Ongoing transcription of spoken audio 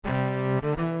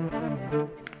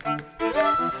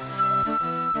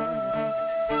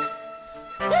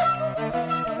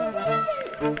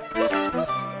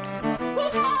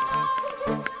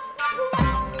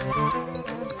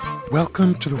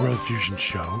Welcome to the World Fusion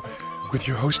Show with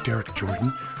your host Derek Jordan,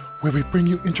 where we bring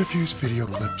you interviews, video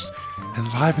clips, and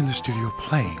live in the studio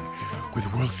playing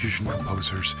with World Fusion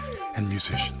composers and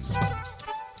musicians.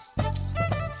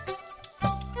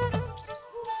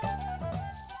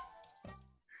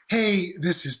 Hey,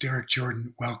 this is Derek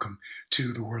Jordan. Welcome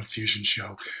to the World Fusion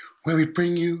Show, where we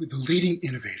bring you the leading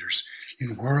innovators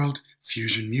in world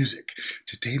fusion music.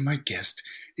 Today, my guest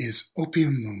is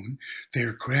Opium Moon,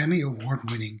 their Grammy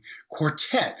Award-winning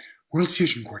quartet, World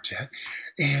Fusion Quartet,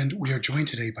 and we are joined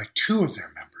today by two of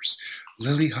their members,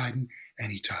 Lily Hayden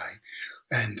and Itai.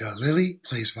 And Lily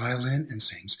plays violin and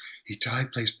sings.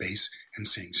 Itai plays bass and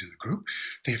sings in the group.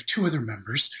 They have two other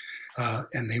members,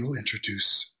 and they will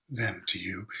introduce them to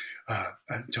you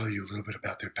and tell you a little bit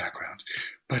about their background.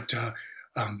 But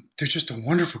they're just a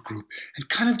wonderful group and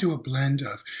kind of do a blend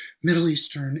of Middle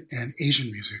Eastern and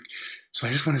Asian music. So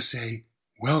I just want to say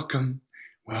welcome,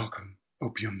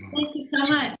 Opium Moon. Thank you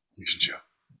so much. Fusion Show.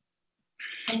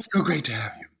 It's so great to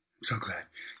have you. I'm so glad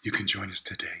you can join us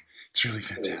today. It's really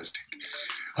fantastic.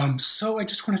 So I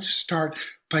just wanted to start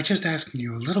by just asking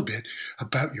you a little bit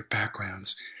about your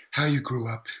backgrounds, how you grew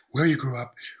up, where you grew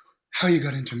up, how you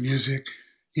got into music,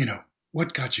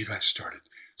 what got you guys started.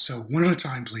 So one at a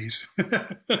time, please.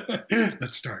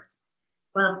 Let's start.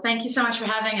 Well, thank you so much for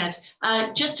having us.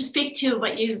 Just to speak to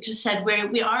what you just said,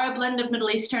 we are a blend of Middle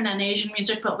Eastern and Asian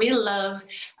music, but we love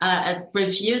a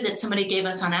review that somebody gave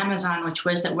us on Amazon, which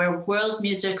was that we're world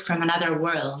music from another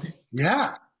world.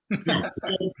 Yeah.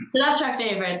 So that's our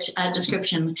favorite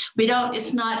description.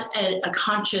 It's not a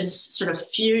conscious sort of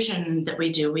fusion that we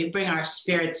do. We bring our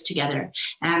spirits together.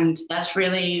 And that's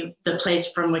really the place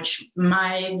from which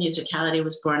my musicality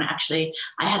was born. Actually,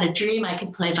 I had a dream I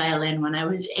could play violin when I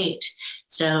was 8.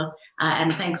 So,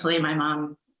 and thankfully my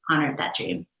mom honored that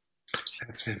dream.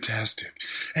 That's fantastic.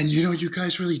 And you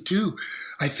guys really do,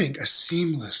 I think, a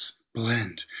seamless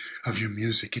blend of your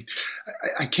music.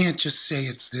 I can't just say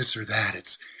it's this or that.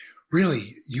 It's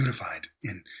really unified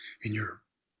in your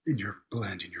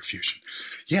blend, in your fusion.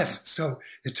 Yes. So,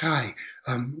 Itai,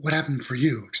 what happened for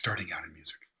you starting out in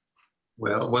music?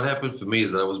 Well, what happened for me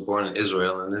is that I was born in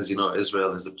Israel, and as you know,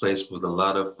 Israel is a place with a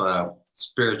lot of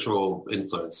spiritual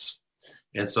influence.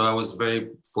 And so I was very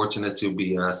fortunate to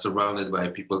be surrounded by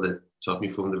people that taught me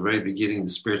from the very beginning the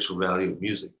spiritual value of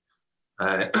music.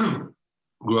 I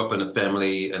grew up in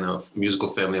a musical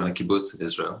family on a kibbutz in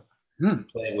Israel,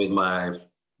 playing with my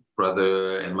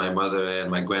brother and my mother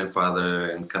and my grandfather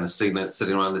and kind of sitting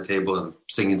around the table and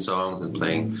singing songs and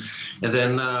playing. And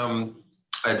then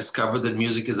I discovered that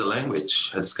music is a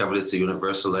language. I discovered it's a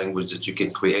universal language that you can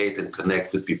create and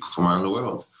connect with people from around the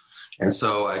world. And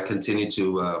so I continued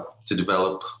to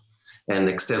develop and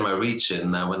extend my reach.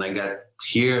 And when I got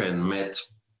here and met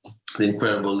the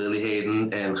incredible Lily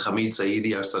Hayden and Hamid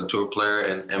Saidi, our santur player,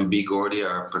 and MB Gordy,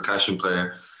 our percussion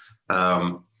player,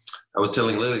 I was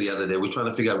telling Lily the other day, we're trying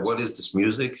to figure out what is this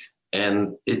music.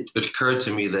 And it occurred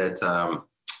to me that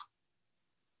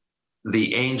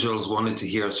the angels wanted to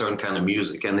hear a certain kind of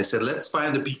music. And they said, let's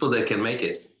find the people that can make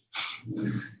it.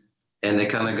 And they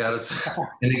kind of got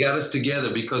us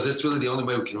together, because it's really the only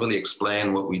way we can really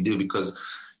explain what we do. Because,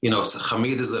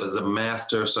 Hamid is a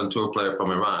master santur player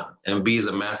from Iran. MB is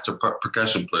a master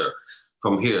percussion player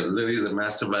from here. Lily is a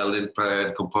master violin player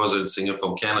and composer and singer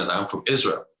from Canada. I'm from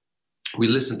Israel. We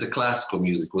listen to classical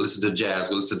music, we listen to jazz,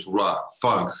 we listen to rock,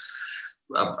 funk,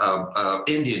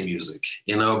 Indian music,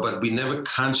 but we never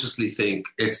consciously think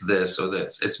it's this or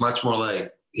this. It's much more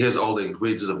like, here's all the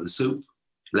ingredients of the soup.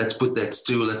 Let's put that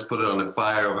stew, let's put it on the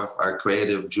fire of our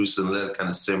creative juice and let it kind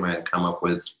of simmer and come up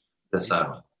with the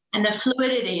sound. And the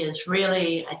fluidity is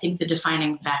really, I think, the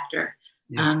defining factor.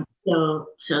 Yes.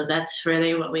 So that's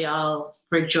really what we all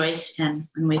rejoice in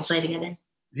when we play together.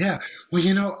 Yeah.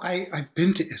 Well, I've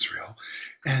been to Israel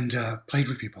and played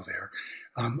with people there.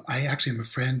 I actually am a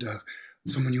friend of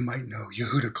someone you might know,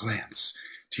 Yehuda Glantz.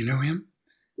 Do you know him?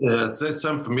 Yeah, it's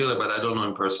I'm familiar, but I don't know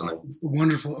him personally. He's a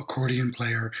wonderful accordion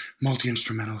player,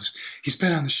 multi-instrumentalist. He's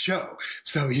been on the show,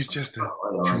 so he's just a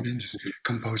tremendous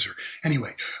composer.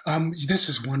 Anyway, this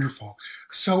is wonderful.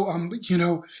 So,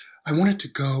 I wanted to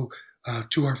go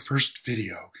to our first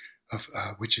video,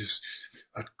 which is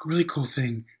a really cool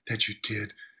thing that you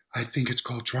did. I think it's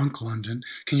called Drunk London.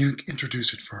 Can you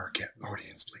introduce it for our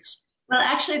audience, please? Well,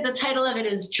 actually, the title of it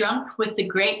is Drunk with the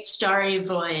Great Starry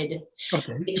Void.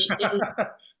 Okay. Which is,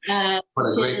 what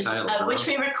a great title. Which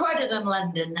we recorded in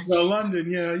London. Well, London,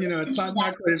 yeah, it's not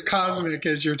quite as cosmic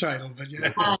as your title, but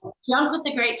yeah. Drunk with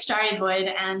the Great Starry Void,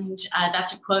 and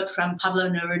that's a quote from Pablo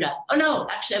Neruda. Oh, no,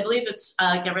 actually, I believe it's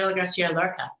Gabriel Garcia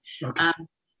Lorca. Okay.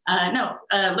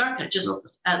 Lorca,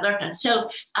 Lorca. So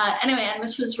anyway, and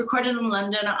this was recorded in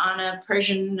London on a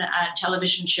Persian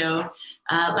television show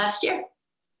last year.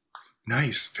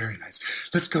 Nice, very nice.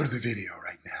 Let's go to the video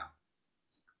right now.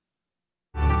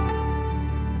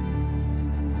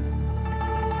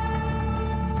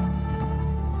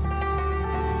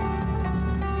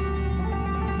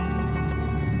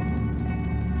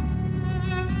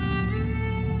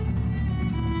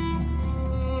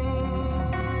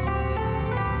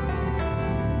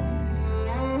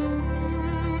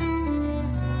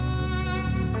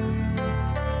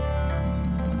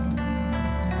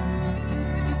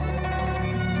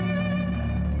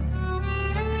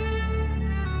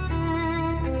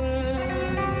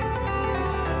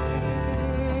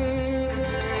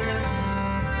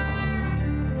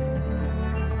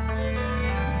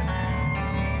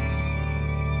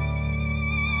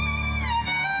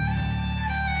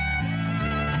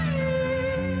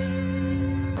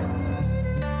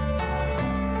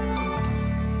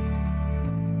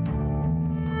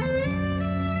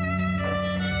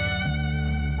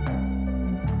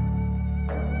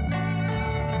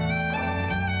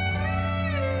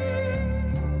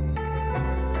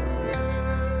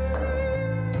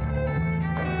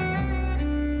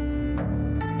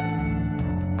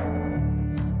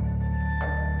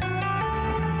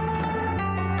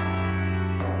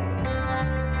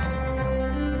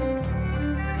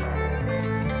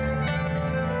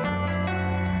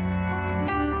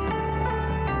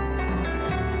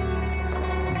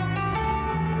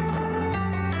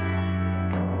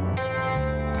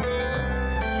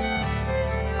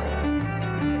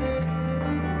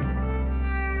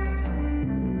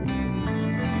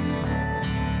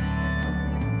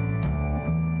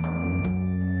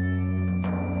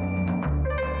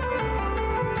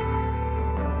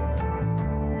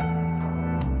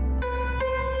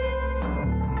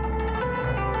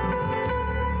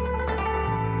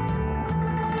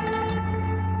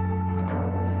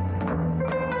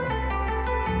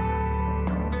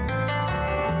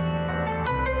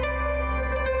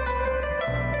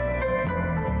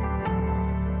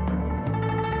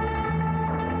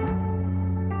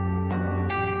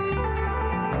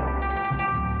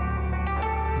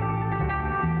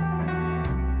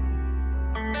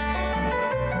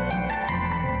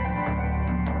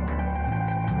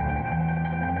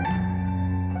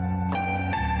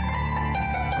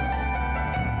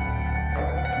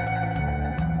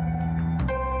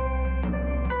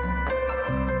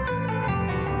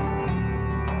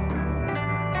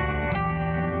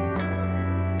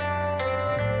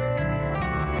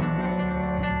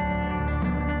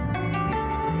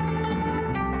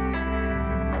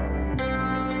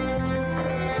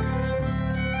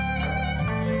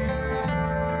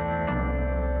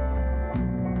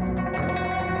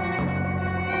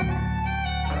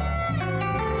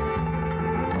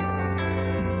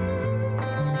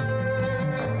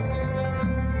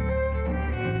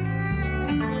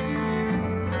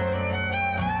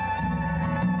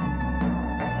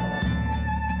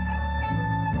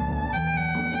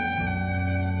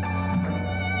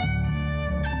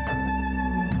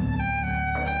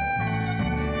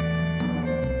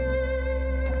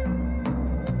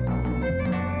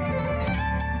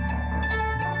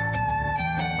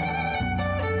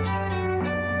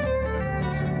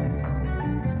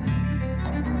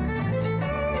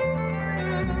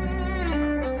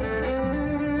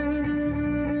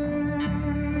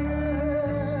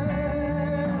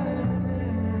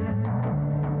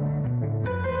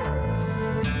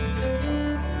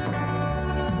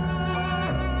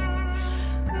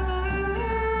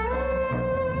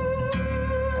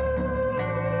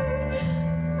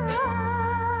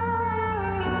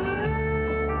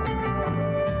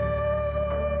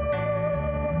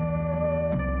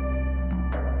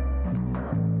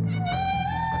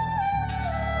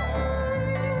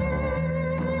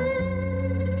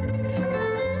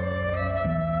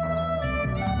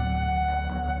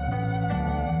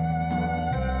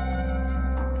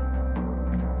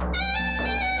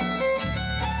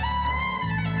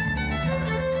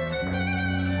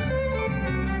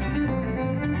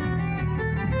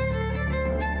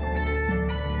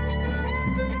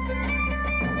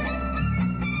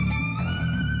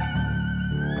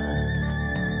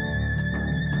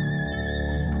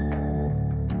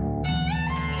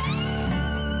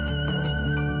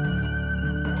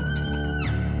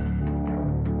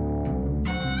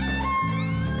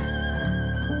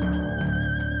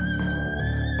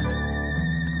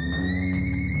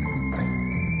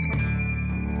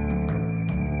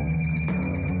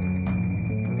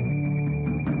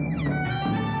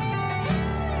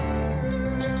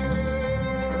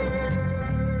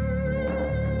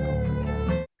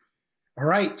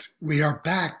 right, we are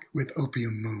back with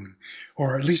Opium Moon,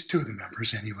 or at least two of the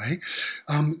members anyway.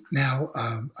 Now,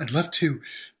 I'd love to,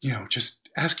 just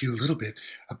ask you a little bit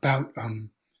about,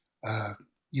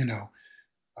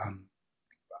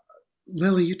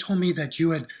 Lily, you told me that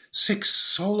you had 6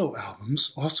 solo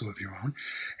albums, also of your own,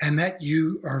 and that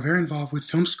you are very involved with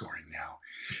film scoring now.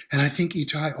 And I think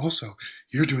Itai also,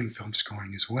 you're doing film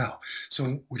scoring as well.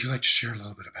 So would you like to share a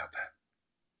little bit about that?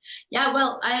 Yeah,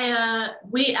 well,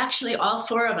 we actually, all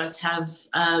 4 of us have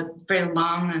very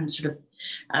long and sort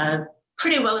of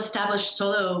pretty well-established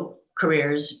solo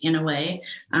careers in a way.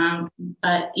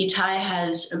 But Itai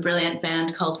has a brilliant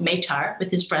band called Maytar with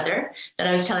his brother that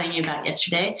I was telling you about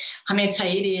yesterday. Hamid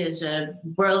Saidi is a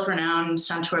world-renowned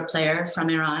santur player from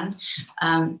Iran.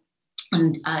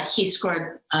 And he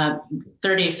scored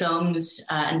 30 films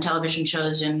and television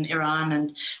shows in Iran,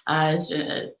 and is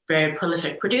a very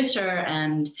prolific producer,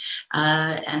 and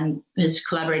has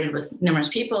collaborated with numerous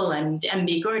people. And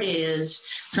MB Gordy is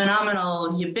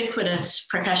phenomenal, ubiquitous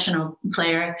percussional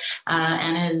player,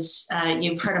 and is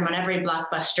you've heard him on every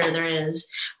blockbuster there is.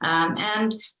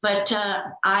 But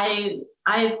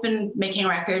I've been making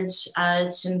records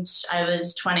since I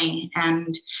was 20,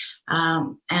 and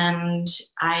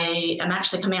I am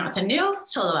actually coming out with a new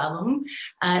solo album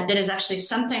that is actually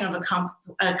something of a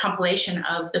compilation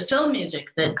of the film music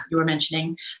that you were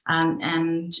mentioning.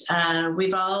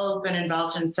 We've all been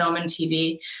involved in film and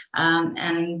TV.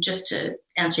 And just to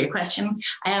answer your question,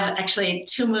 I have actually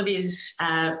 2 movies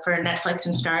for Netflix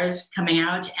and Stars coming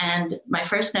out, and my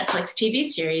first Netflix TV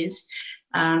series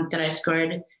that I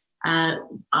scored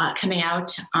coming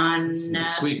out on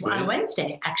week, right? on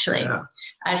Wednesday, actually. Yeah.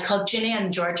 It's called Ginny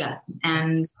and Georgia,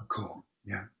 and oh, cool.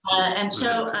 Yeah. And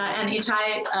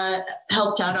Itai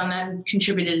helped out on that and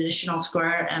contributed additional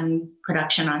score and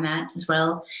production on that as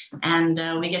well. And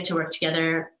we get to work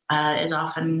together as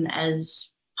often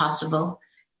as possible.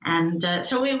 And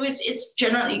it's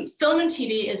generally, film and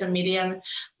TV is a medium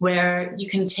where you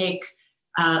can take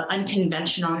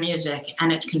unconventional music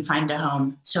and it can find a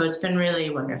home. So it's been really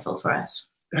wonderful for us.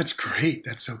 That's great.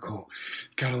 That's so cool.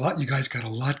 You guys got a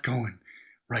lot going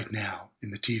right now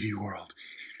in the TV world,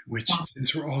 which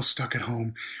since we're all stuck at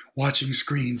home watching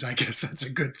screens, I guess that's a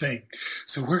good thing.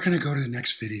 So we're going to go to the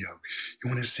next video.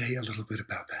 You want to say a little bit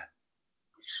about that?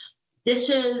 This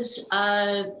is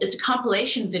it's a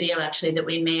compilation video actually that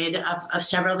we made of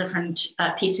several different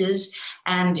pieces.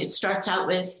 And it starts out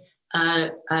with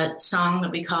a song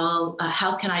that we call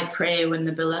How Can I Pray When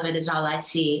the Beloved Is All I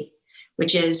See,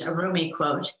 which is a Rumi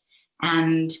quote.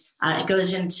 And it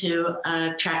goes into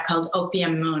a track called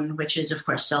Opium Moon, which is, of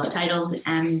course, self-titled,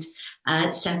 and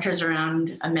it centers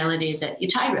around a melody that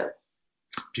Itai wrote.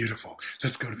 Beautiful.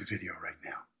 Let's go to the video right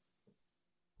now.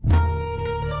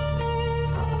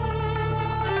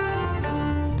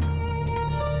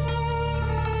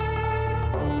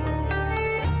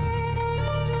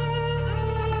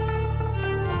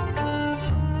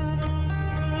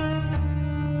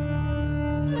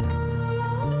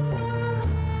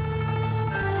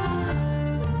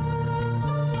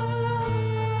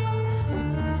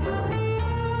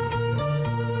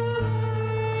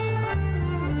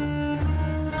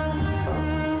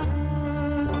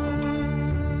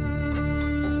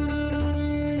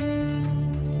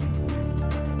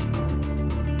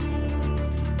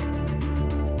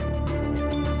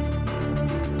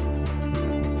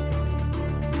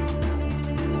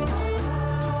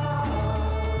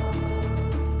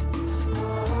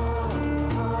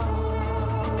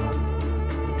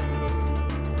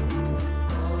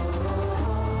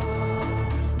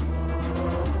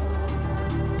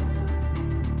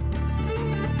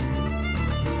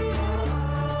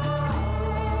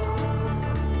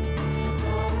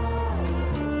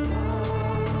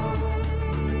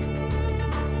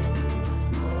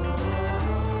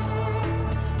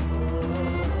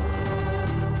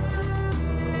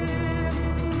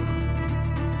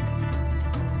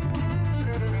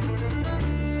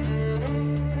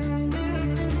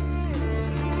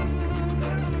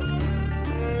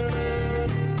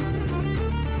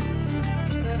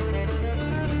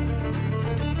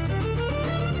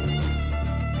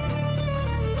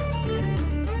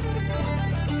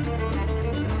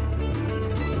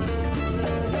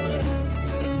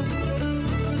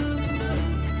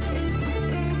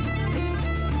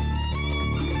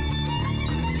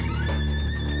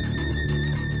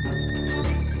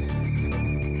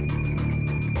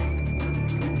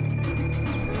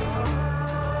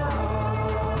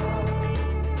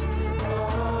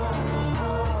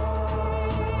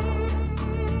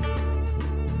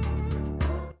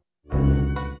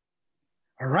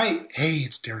 All right. Hey,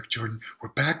 it's Derek Jordan. We're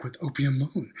back with Opium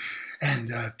Moon.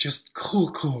 And just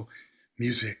cool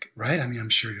music, right? I mean, I'm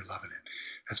sure you're loving it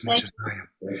as much as I am.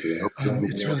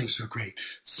 It's really so great.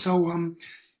 So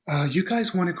you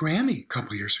guys won a Grammy a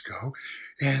couple years ago,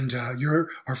 and you're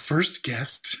our first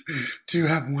guest to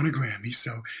have won a Grammy.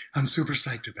 So I'm super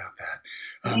psyched about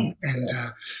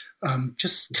that.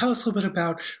 Just tell us a little bit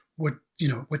about what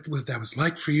that was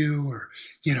like for you, or,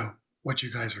 what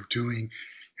you guys are doing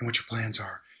and what your plans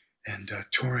are, and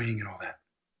touring and all that.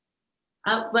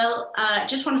 I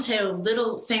just want to say a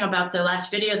little thing about the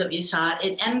last video that we saw.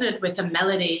 It ended with a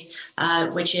melody,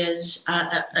 which is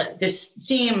this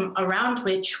theme around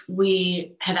which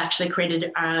we have actually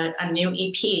created a new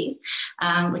EP,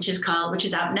 which is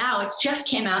out now. It just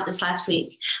came out this last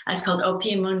week. It's called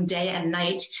Opium Moon Day and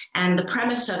Night. And the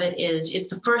premise of it is it's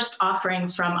the first offering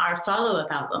from our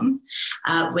follow-up album,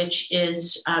 which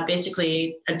is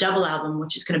basically a double album,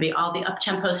 which is going to be all the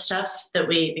up-tempo stuff that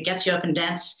gets you up and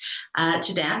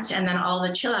to dance, and then all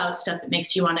the chill out stuff that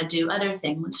makes you want to do other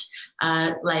things,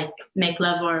 like make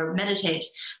love or meditate.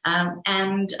 So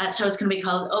it's going to be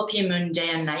called Opium Moon Day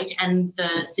and Night. And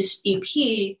this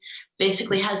EP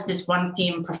basically has this one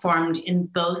theme performed in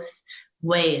both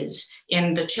ways,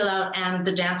 in the chill out and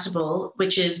the danceable,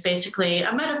 which is basically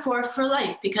a metaphor for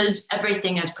life, because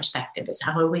everything is perspective. Is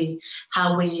how we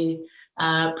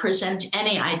present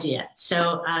any idea.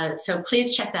 So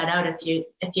please check that out if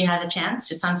you had a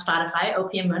chance. It's on Spotify,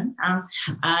 Opium Moon.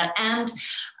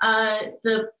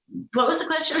 What was the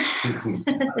question?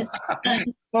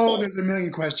 Oh, there's a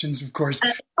million questions, of course.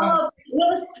 What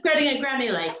was getting a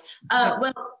Grammy like?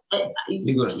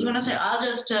 You want to say? I'll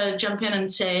just jump in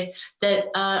and say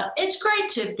that it's great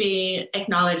to be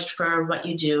acknowledged for what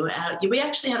you do. We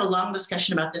actually had a long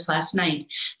discussion about this last night,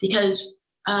 because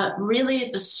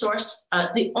really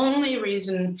the only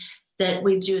reason that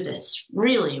we do this,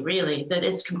 really, that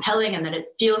it's compelling and that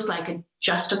it feels like a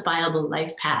justifiable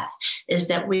life path, is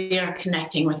that we are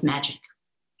connecting with magic.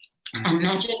 And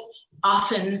magic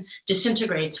often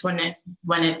disintegrates when it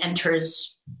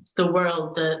enters the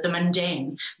world, the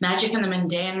mundane. Magic and the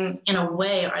mundane, in a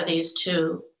way, are these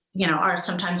two, are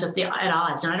sometimes at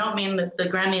odds. And I don't mean that the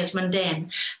Grammy is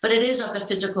mundane, but it is of the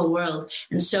physical world.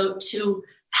 And so to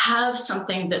have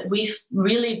something that we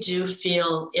really do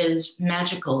feel is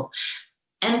magical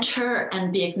enter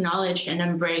and be acknowledged and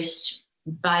embraced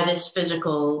by this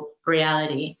physical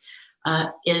reality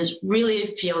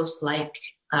feels like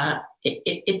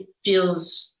it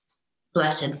feels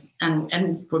blessed,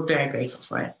 and we're very grateful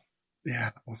for it. Yeah,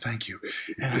 well, thank you.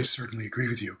 And I certainly agree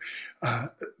with you.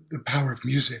 The power of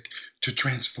music to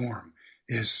transform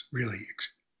is really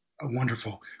a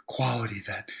wonderful quality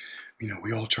that,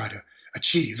 we all try to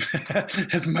achieve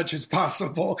as much as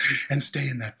possible and stay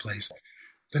in that place.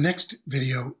 The next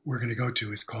video we're going to go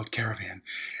to is called Caravan,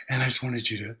 and I just wanted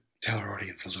you to tell our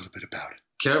audience a little bit about it.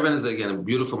 Caravan is, again, a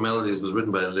beautiful melody. It was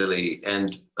written by Lily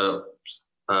and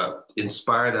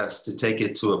inspired us to take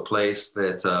it to a place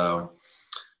that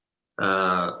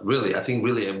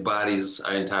really embodies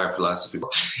our entire philosophy.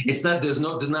 There's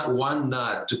not one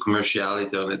nod to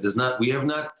commerciality on it. We have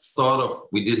not thought of,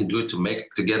 we didn't do it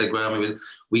to get a Grammy.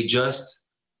 We just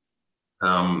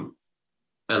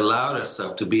allowed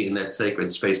ourselves to be in that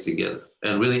sacred space together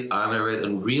and really honor it,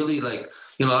 and really, a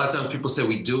lot of times people say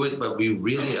we do it, but we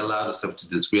really allowed ourselves to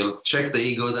do this. We'll check the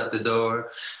egos out the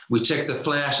door. We check the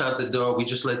flash out the door.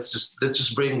 Let's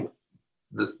just bring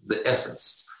the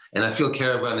essence. And I feel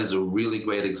Caravan is a really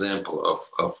great example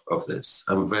of this.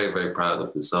 I'm very, very proud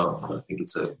of this song. I think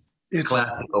it's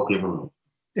classic Opium Moon.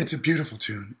 It's a beautiful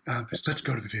tune. Let's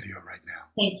go to the video right now.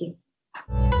 Thank you.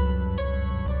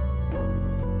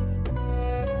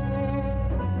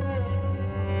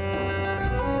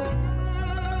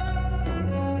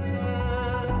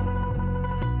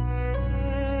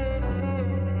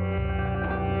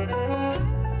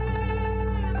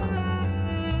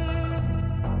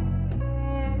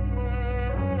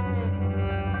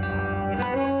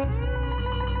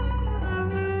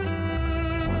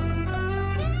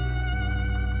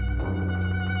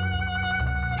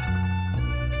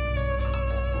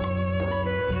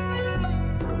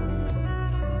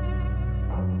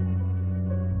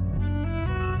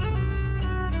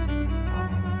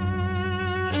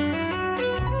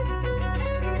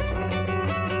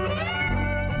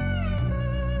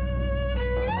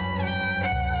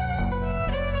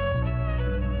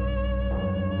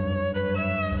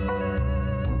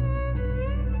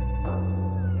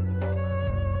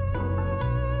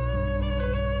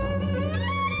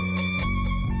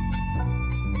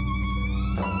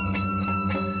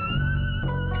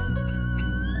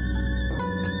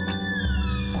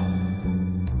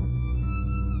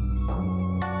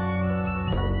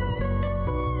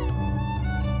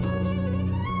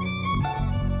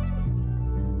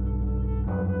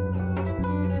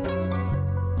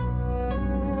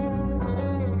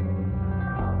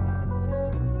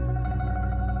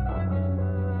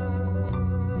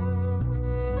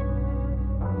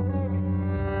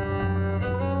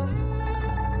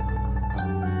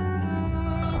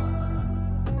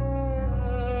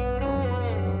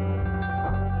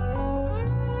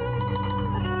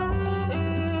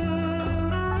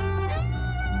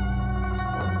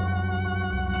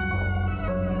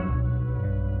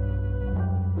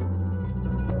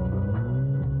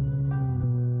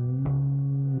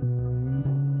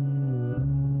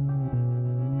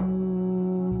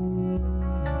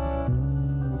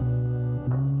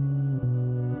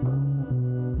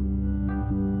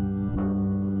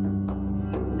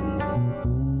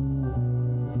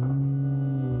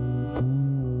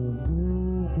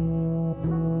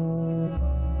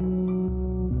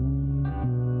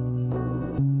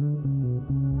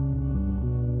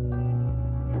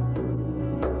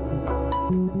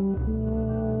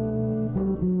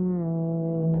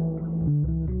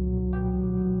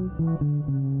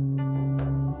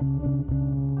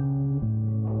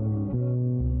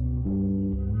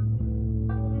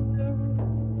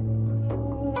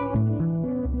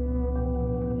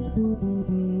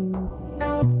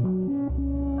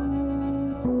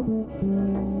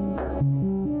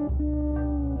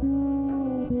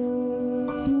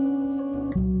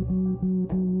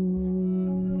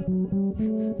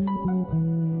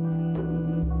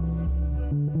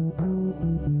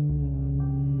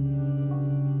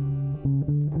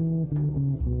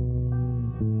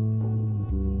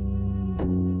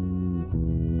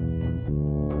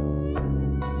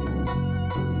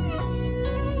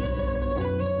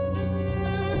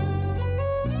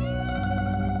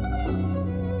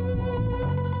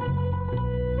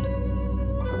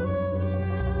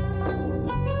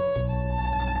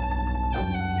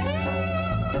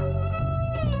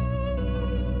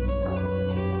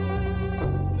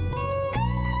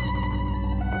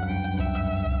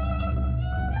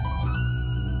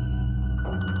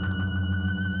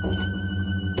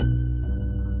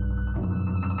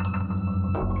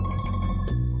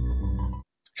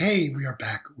 Hey, we are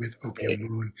back with Opium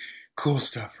Moon. Cool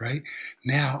stuff, right?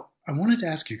 Now, I wanted to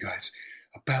ask you guys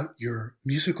about your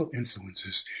musical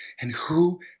influences and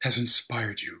who has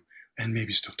inspired you, and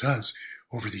maybe still does,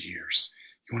 over the years.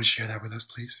 You want to share that with us,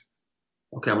 please?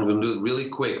 Okay, I'm going to do it really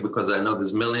quick because I know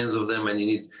there's millions of them and you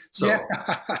need... So,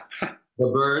 The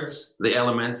Byrds, The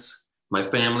Elements, my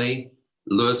family,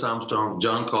 Louis Armstrong,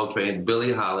 John Coltrane,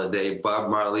 Billie Holiday, Bob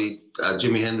Marley,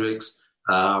 Jimi Hendrix,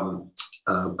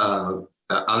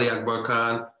 Ali Akbar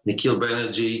Khan, Nikhil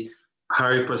Banerjee,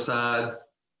 Hari Prasad,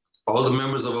 all the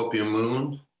members of Opium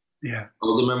Moon,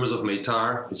 all the members of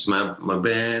Maitar, which is my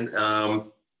band,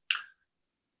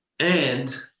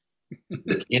 and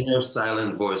the inner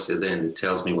silent voice at the end that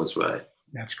tells me what's right.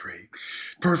 That's great.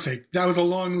 Perfect. That was a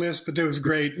long list, but that was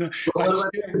great.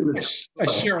 I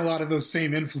share a lot of those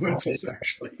same influences,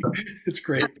 actually. It's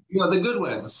great. The good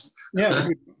ones. Yeah.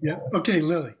 Okay,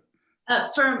 Lily.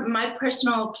 For my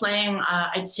personal playing,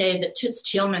 I'd say that Toots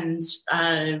Thielmann's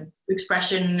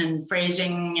expression and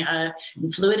phrasing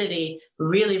and fluidity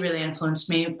really, really influenced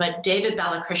me. But David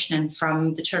Balakrishnan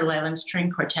from the Turtle Island String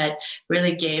Quartet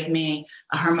really gave me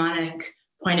a harmonic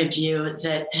point of view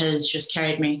that has just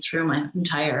carried me through my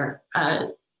entire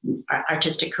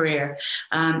artistic career.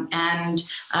 And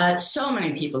so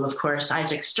many people, of course,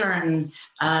 Isaac Stern,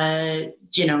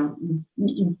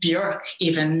 Björk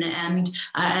even, and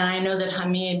I know that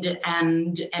Hamid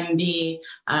and MB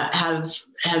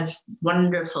have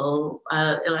wonderful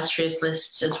illustrious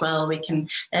lists as well.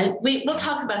 We'll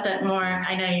talk about that more.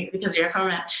 I know because you're from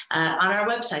it on our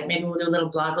website. Maybe we'll do a little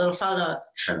blog, a little follow up.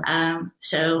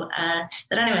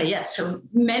 But anyway, yes. So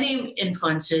many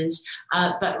influences,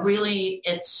 but really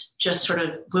it's just sort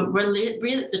of really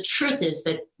the truth is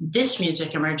that this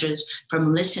music emerges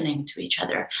from listening to each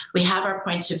other. We have our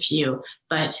points of view,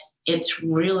 but it's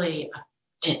really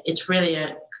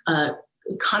a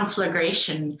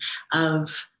conflagration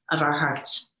of our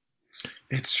hearts.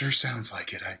 It sure sounds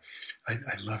like it. I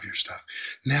love your stuff.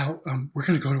 Now we're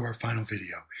going to go to our final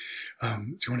video. Do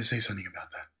you want to say something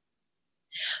about that?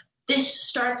 This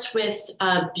starts with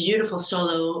a beautiful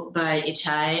solo by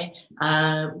Itai,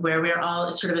 where we're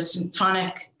all sort of a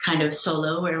symphonic kind of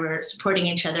solo where we're supporting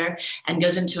each other, and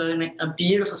goes into a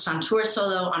beautiful Santoor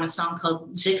solo on a song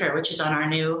called Zikr, which is on our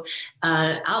new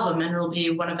album and will be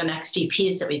one of the next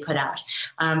EPs that we put out.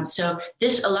 So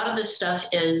a lot of this stuff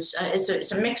is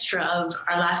it's a mixture of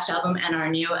our last album and our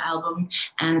new album,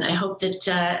 and I hope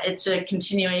that it's a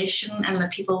continuation and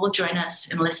that people will join us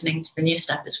in listening to the new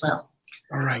stuff as well.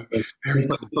 All right. Very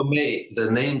cool. For me,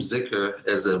 the name Zikr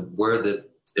is a word that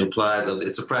implies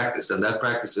it's a practice, and that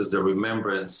practice is the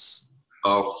remembrance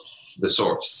of the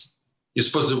source. You're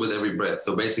supposed to do it with every breath.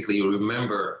 So basically, you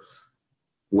remember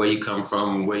where you come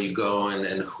from, where you're going,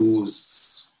 and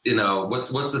who's,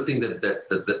 what's the thing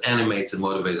that animates and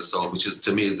motivates the soul, which is,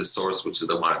 to me, is the source, which is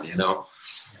the one,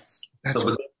 Yes. That's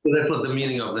what the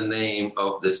meaning of the name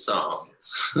of this song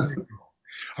is.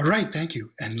 All right. Thank you.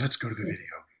 And let's go to the video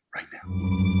right now.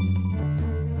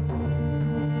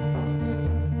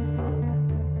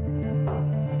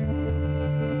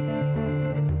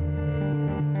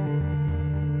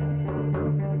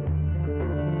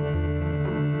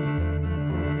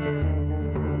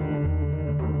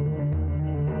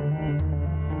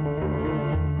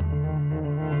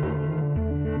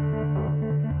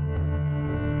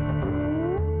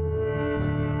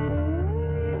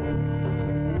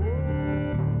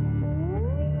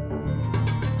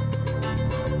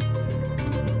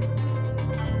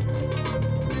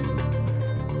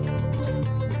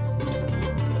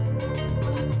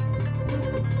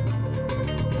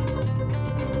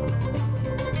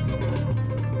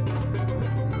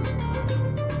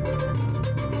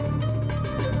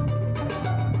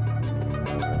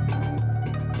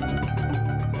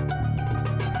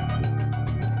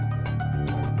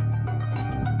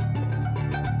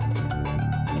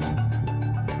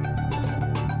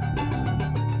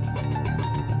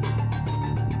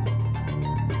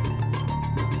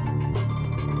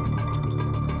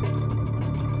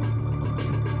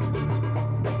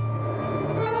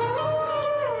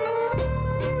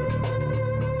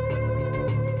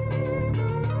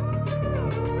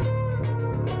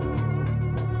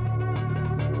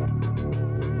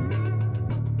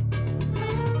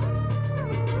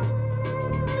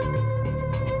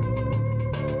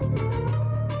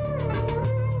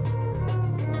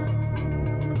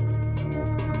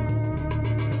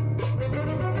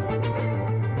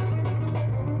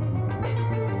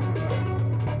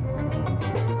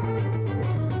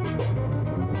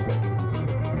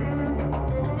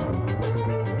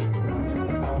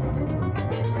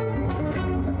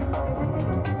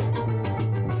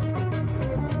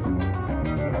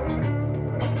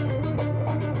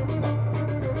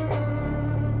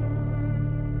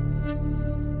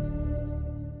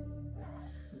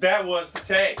 That was the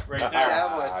take right there.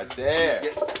 That was there.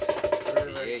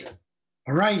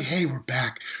 All right, hey, we're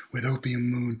back with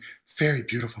Opium Moon. Very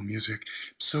beautiful music.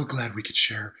 So glad we could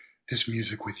share this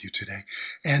music with you today.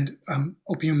 And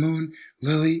Opium Moon,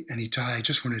 Lily, and Itai, I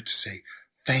just wanted to say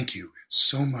thank you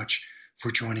so much for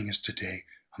joining us today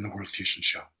on the World Fusion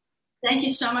Show. Thank you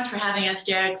so much for having us,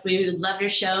 Derek. We love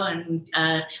your show and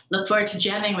look forward to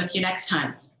jamming with you next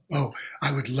time. Oh,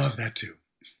 I would love that too.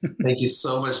 Thank you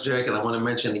so much, Derek. And I want to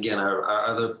mention again our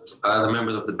other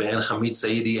members of the band, Hamid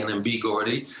Saidi and MB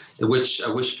Gordy, which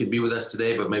I wish could be with us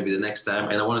today, but maybe the next time.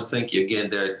 And I want to thank you again,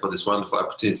 Derek, for this wonderful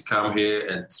opportunity to come here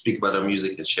and speak about our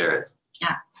music and share it.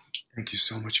 Yeah. Thank you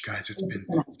so much, guys. It's been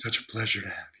such a pleasure to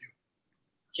have you.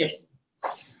 Cheers.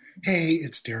 Hey,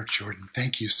 it's Derek Jordan.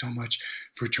 Thank you so much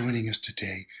for joining us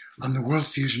today on the World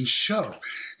Fusion Show.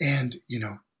 And,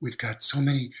 we've got so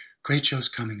many great shows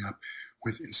coming up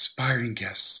with inspiring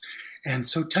guests. And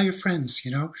so tell your friends,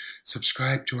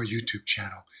 subscribe to our YouTube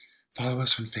channel, follow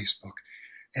us on Facebook.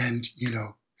 And,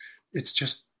 it's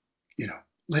just,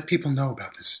 let people know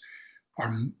about this,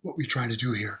 what we're trying to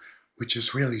do here, which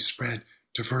is really spread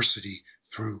diversity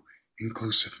through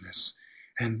inclusiveness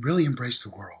and really embrace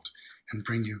the world and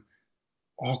bring you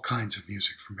all kinds of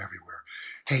music from everywhere.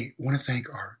 Hey, I want to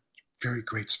thank our very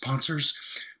great sponsors,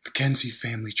 Mackenzie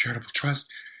Family Charitable Trust,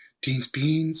 Dean's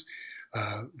Beans,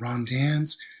 Ron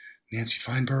Dans, Nancy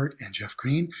Feinberg, and Jeff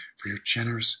Green for your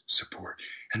generous support.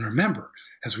 And remember,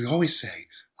 as we always say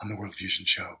on the World Fusion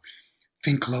Show,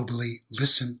 think globally,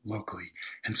 listen locally,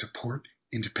 and support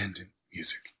independent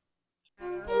music.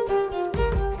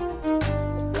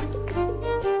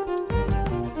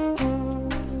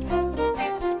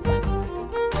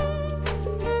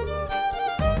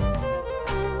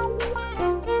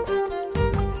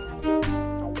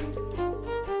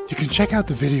 You can check out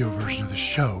the video version of the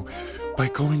show by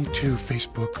going to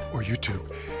Facebook or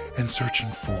YouTube and searching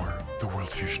for The World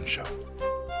Fusion Show.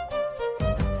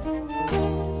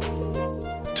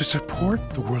 To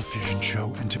support The World Fusion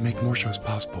Show and to make more shows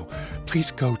possible, please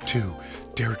go to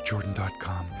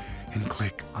derekjordan.com and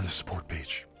click on the support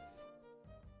page.